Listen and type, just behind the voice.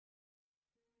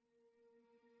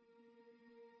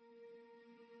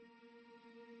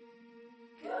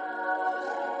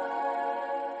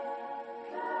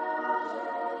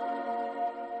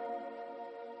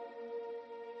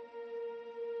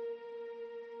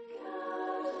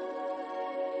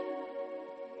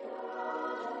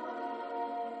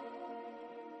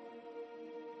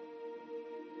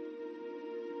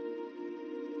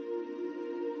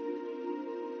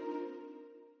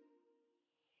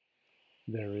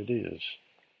There it is,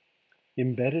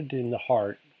 embedded in the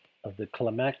heart of the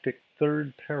climactic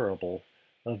third parable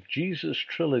of Jesus'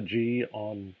 trilogy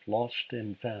on Lost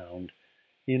and Found.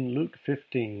 In Luke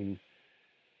 15,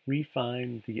 we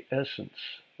find the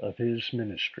essence of his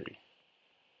ministry.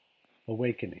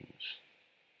 Awakenings.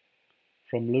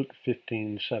 From Luke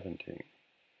 15:17.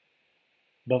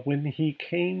 But when he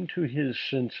came to his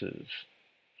senses,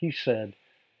 he said,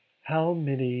 "How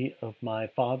many of my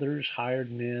father's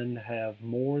hired men have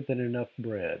more than enough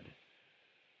bread?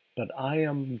 But I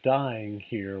am dying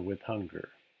here with hunger."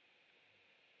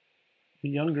 The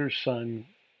younger son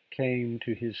came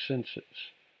to his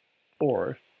senses,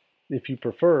 or, if you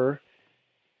prefer,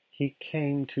 he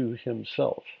came to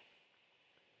himself.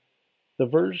 The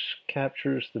verse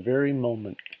captures the very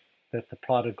moment that the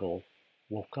prodigal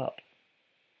woke up.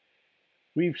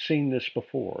 We've seen this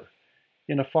before,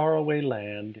 in a faraway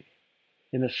land,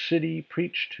 in a city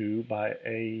preached to by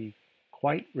a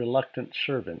quite reluctant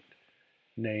servant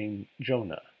named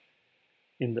Jonah,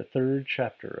 in the 3rd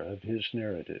chapter of his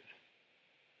narrative.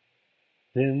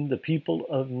 Then the people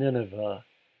of Nineveh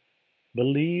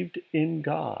believed in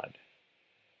God,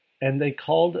 and they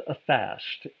called a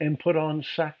fast and put on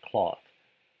sackcloth,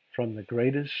 from the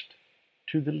greatest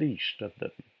to the least of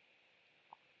them.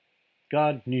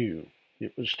 God knew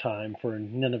it was time for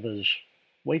Nineveh's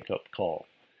wake-up call,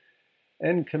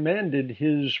 and commanded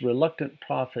his reluctant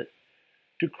prophet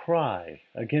to cry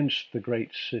against the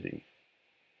great city.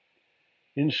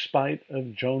 In spite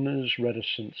of Jonah's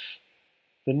reticence,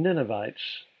 the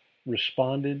Ninevites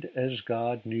responded as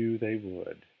God knew they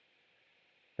would.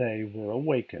 They were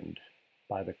awakened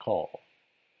by the call.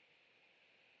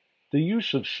 The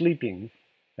use of sleeping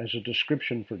as a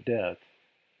description for death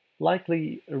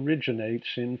likely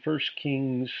originates in 1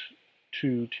 Kings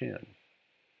 2:10.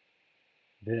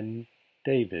 Then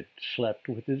David slept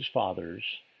with his fathers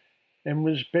and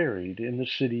was buried in the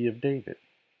city of David,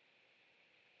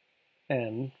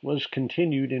 and was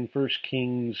continued in 1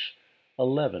 Kings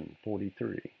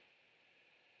 11:43.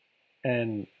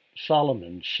 And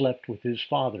Solomon slept with his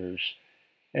fathers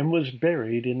and was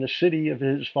buried in the city of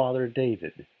his father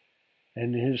David,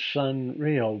 and his son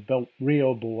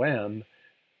Rehoboam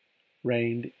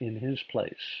reigned in his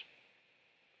place.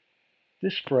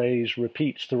 This phrase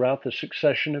repeats throughout the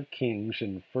succession of kings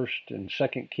in 1st and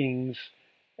 2nd Kings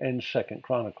and 2nd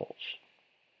Chronicles.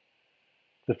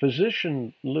 The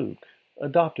physician Luke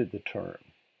adopted the term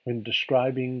when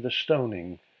describing the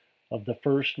stoning of the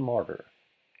first martyr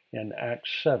in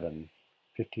Acts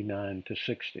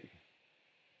 7:59-60.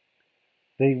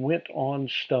 They went on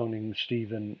stoning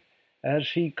Stephen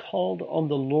as he called on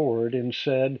the Lord and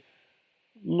said,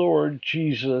 "Lord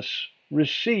Jesus,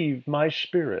 receive my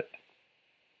spirit."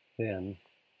 Then,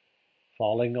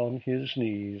 falling on his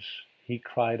knees, he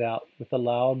cried out with a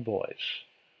loud voice,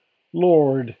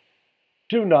 "Lord,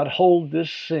 do not hold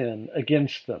this sin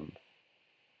against them."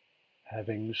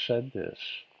 Having said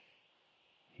this,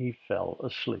 he fell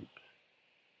asleep.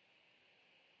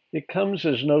 It comes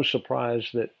as no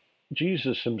surprise that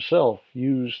Jesus himself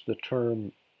used the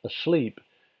term asleep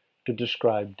to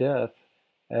describe death,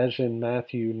 as in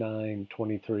Matthew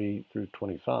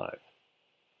 9:23-25.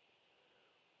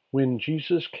 When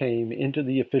Jesus came into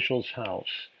the official's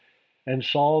house and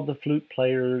saw the flute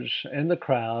players and the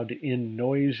crowd in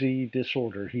noisy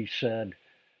disorder, he said,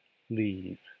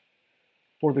 "Leave,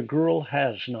 for the girl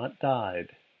has not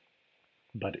died,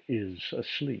 but is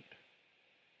asleep."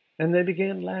 And they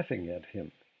began laughing at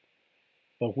him.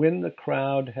 But when the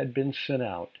crowd had been sent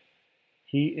out,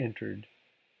 he entered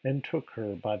and took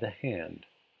her by the hand,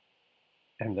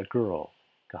 and the girl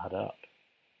got up.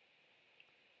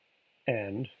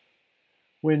 And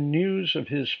when news of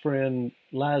his friend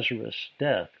Lazarus'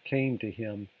 death came to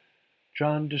him,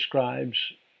 John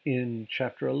describes in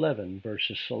chapter 11,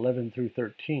 verses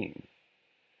 11-13.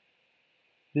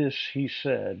 This he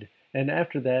said, and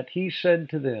after that he said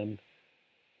to them,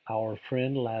 "Our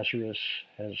friend Lazarus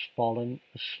has fallen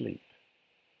asleep,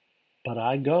 but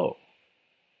I go,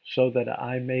 so that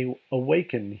I may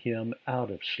awaken him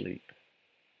out of sleep."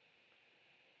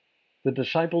 The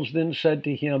disciples then said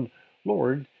to him,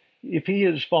 "Lord, if he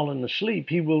has fallen asleep,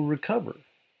 he will recover."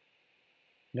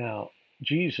 Now,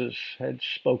 Jesus had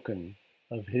spoken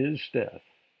of his death,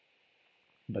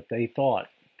 but they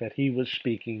thought that he was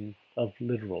speaking of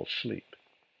literal sleep.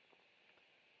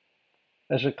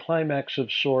 As a climax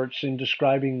of sorts in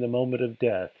describing the moment of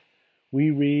death, we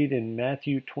read in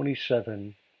Matthew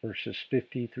 27, verses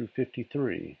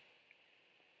 50-53,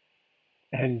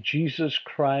 "And Jesus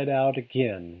cried out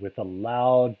again with a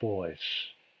loud voice,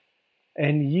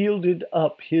 and yielded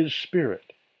up his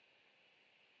spirit.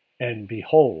 And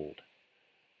behold,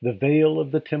 The veil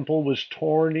of the temple was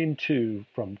torn in two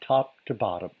from top to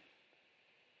bottom,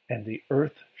 and the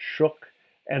earth shook,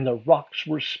 and the rocks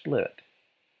were split.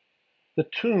 The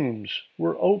tombs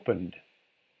were opened,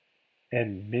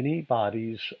 and many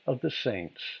bodies of the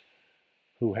saints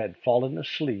who had fallen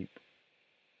asleep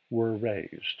were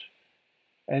raised.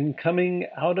 And coming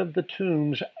out of the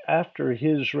tombs after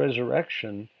his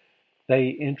resurrection,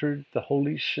 they entered the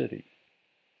holy city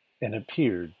and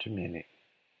appeared to many.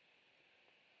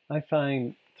 I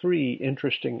find three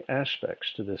interesting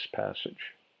aspects to this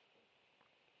passage.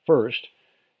 First,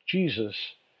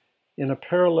 Jesus, in a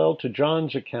parallel to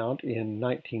John's account in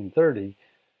 1930,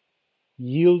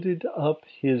 yielded up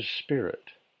his spirit.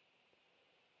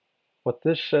 What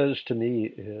this says to me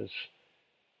is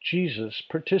Jesus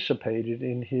participated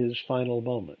in his final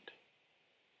moment.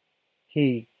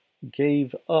 He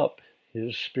gave up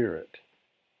his spirit.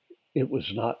 It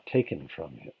was not taken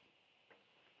from him.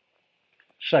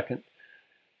 Second,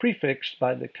 prefixed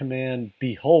by the command,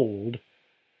 "Behold,"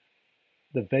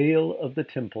 the veil of the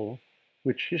temple,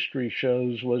 which history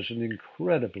shows was an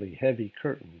incredibly heavy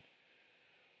curtain,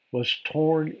 was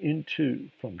torn in two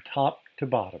from top to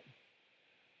bottom.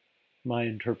 My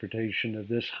interpretation of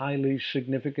this highly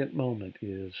significant moment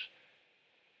is,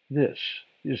 this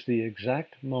is the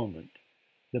exact moment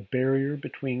the barrier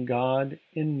between God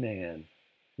and man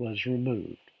was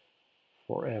removed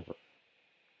forever.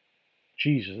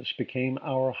 Jesus became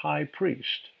our high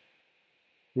priest,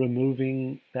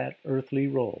 removing that earthly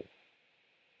role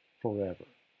forever.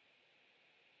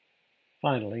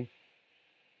 Finally,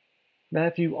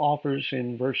 Matthew offers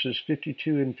in verses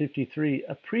 52 and 53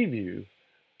 a preview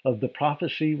of the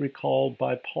prophecy recalled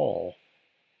by Paul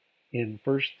in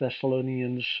 1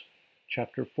 Thessalonians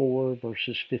chapter 4,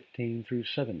 verses 15 through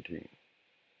 17.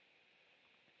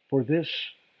 For this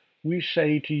we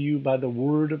say to you by the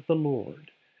word of the Lord,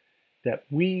 that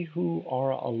we who are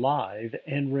alive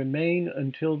and remain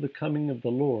until the coming of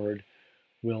the Lord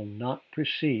will not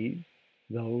precede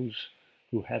those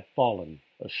who have fallen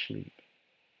asleep.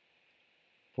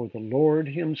 For the Lord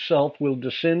himself will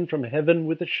descend from heaven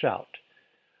with a shout,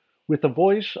 with the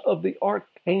voice of the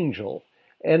archangel,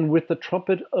 and with the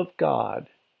trumpet of God,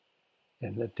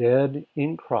 and the dead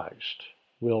in Christ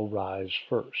will rise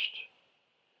first.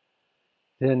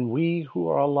 Then we who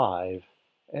are alive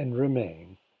and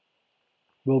remain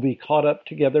will be caught up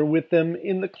together with them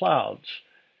in the clouds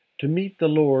to meet the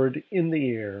Lord in the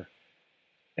air,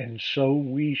 and so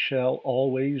we shall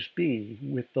always be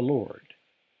with the Lord.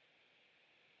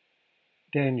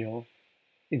 Daniel,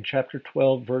 in chapter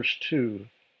 12, verse 2,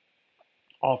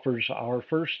 offers our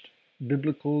first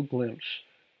biblical glimpse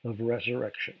of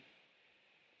resurrection.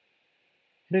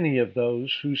 Many of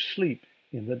those who sleep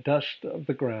in the dust of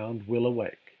the ground will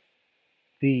awake,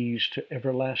 these to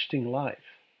everlasting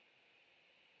life,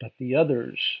 but the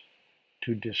others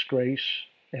to disgrace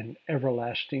and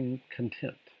everlasting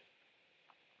contempt.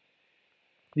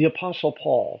 The Apostle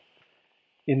Paul,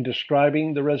 in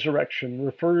describing the resurrection,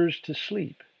 refers to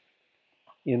sleep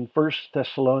in 1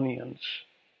 Thessalonians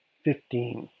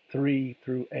 15, 3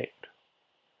 through 8.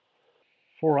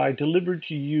 For I delivered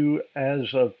to you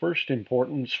as of first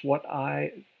importance what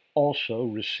I also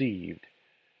received,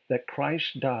 that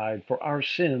Christ died for our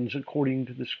sins according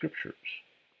to the Scriptures,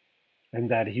 and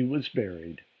that he was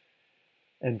buried,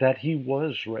 and that he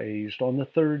was raised on the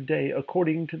third day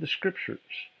according to the Scriptures,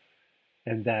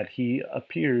 and that he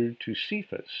appeared to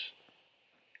Cephas,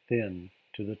 then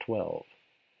to the 12.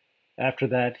 After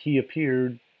that he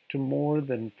appeared to more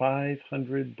than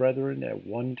 500 brethren at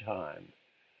one time,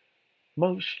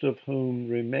 most of whom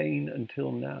remain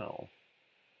until now,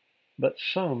 but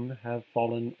some have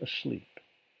fallen asleep.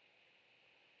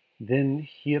 Then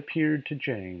he appeared to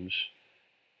James,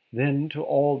 then to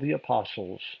all the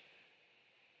apostles,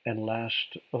 and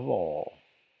last of all,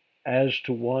 as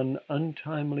to one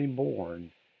untimely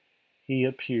born, he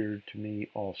appeared to me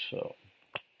also.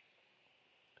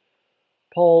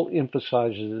 Paul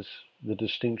emphasizes the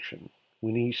distinction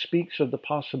when he speaks of the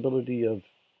possibility of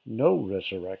no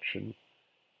resurrection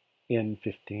in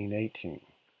 15:18.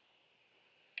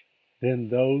 Then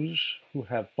those who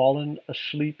have fallen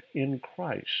asleep in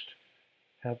Christ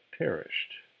have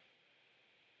perished.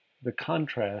 The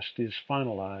contrast is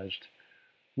finalized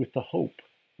with the hope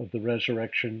of the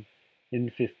resurrection in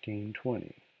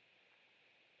 15:20.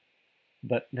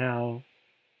 But now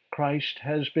Christ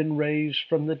has been raised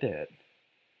from the dead,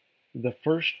 the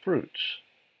first fruits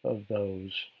of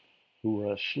those who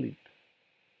were asleep.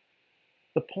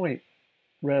 The point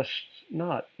rests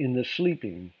not in the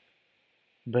sleeping,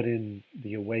 but in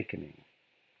the awakening.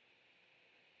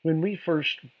 When we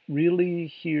first really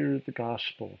hear the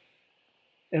gospel,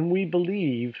 and we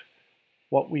believe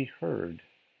what we heard,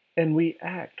 and we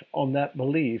act on that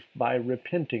belief by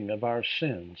repenting of our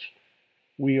sins,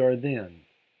 we are then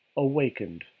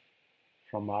awakened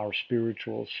from our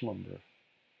spiritual slumber.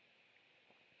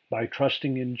 By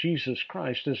trusting in Jesus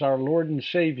Christ as our Lord and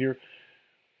Savior,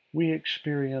 we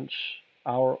experience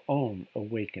our own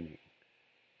awakening,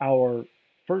 our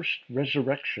first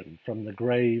resurrection from the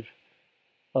grave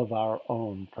of our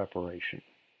own preparation.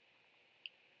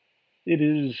 It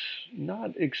is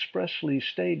not expressly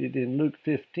stated in Luke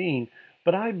 15,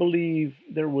 but I believe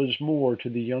there was more to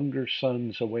the younger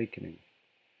son's awakening.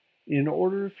 In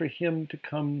order for him to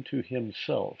come to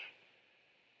himself,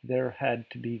 there had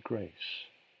to be grace.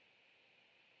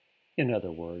 In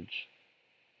other words,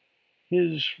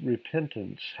 his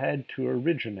repentance had to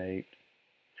originate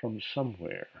from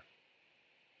somewhere,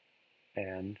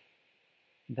 and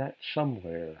that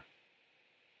somewhere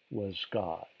was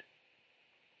God.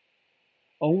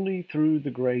 Only through the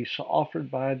grace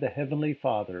offered by the Heavenly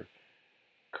Father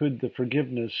could the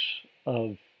forgiveness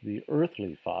of the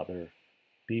earthly father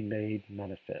be made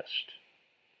manifest.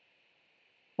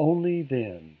 Only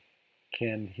then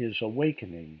can his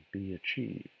awakening be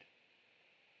achieved.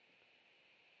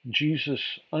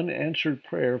 Jesus' unanswered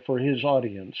prayer for his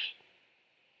audience,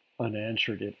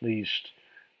 unanswered at least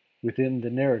within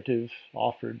the narrative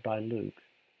offered by Luke,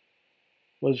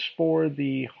 was for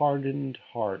the hardened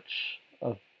hearts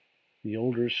of the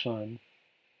older son,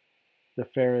 the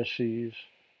Pharisees,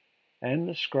 and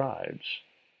the scribes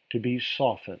to be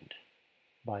softened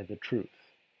by the truth.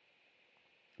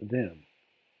 Then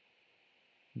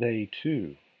they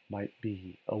too might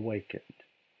be awakened.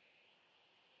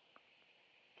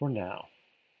 For now,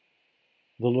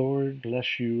 the Lord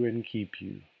bless you and keep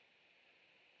you.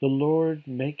 The Lord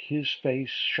make his face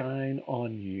shine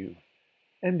on you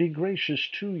and be gracious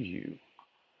to you.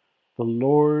 The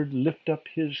Lord lift up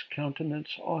his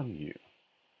countenance on you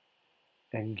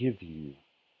and give you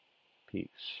peace.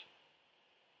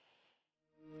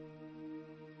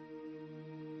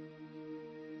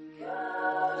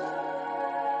 God.